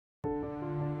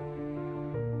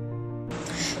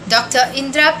Dr.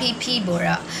 Indira P P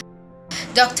Bora.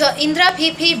 Dr. Indira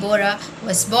P P Bora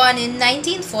was born in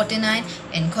 1949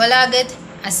 in Golaghat,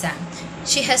 Assam.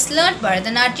 She has learnt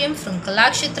Bharathanaattiyam from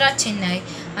Kalakshetra, Chennai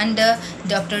under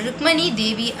Dr. Rukmani,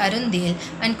 Devi, Arundale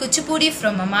and Kuchupudi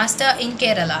from a master in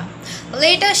Kerala.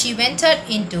 Later she ventured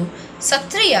into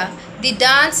Sattriya, the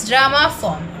dance drama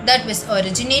form that was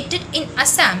originated in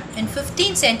Assam in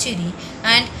 15th century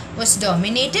and was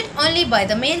dominated only by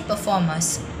the male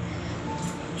performers.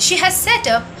 She has set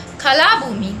up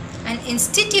Kalabhumi, an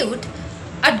institute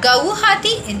at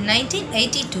Gawuhati in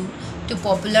 1982 to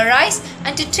popularise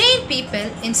and to train people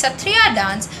in Sattriya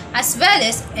dance as well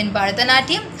as in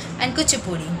Bharathanaattiyam and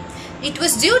Kuchipudi. It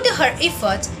was due to her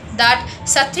efforts that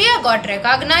Sattriya got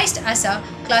recognised as a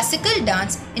classical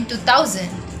dance in 2000.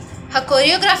 Her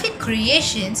choreographic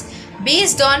creations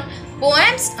based on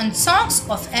poems and songs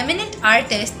of eminent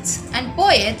artists and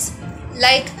poets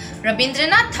like Rabindra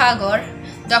Nath Tagore,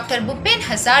 Dr. Bhupen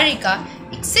Hazarika,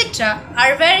 etc.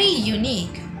 are very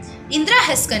unique. Indira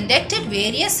has conducted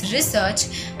various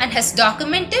research and has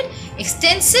documented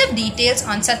extensive details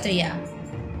on Sattriya.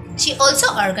 She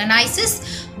also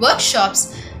organises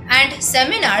workshops and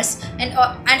seminars and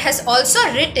has also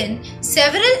written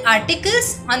several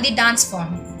articles on the dance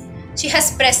form. She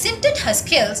has presented her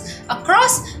skills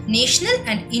across national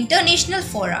and international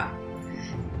fora.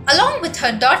 Along with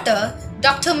her daughter,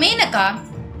 Dr.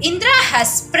 Menaka, Indira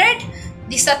has spread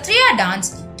the Sattriya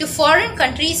dance to foreign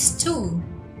countries too.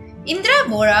 Indira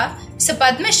Bora is a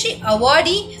Padma Shri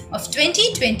awardee of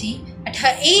 2020 at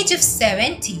her age of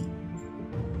 70.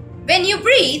 When you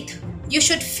breathe, you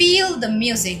should feel the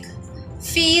music,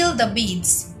 feel the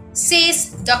beats,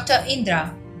 says Dr.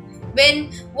 Indira.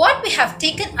 When what we have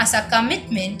taken as a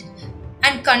commitment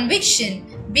and conviction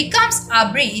becomes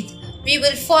our breath, we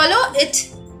will follow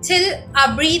it till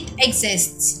our breath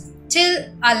exists, till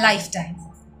our lifetime.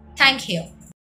 Thank you.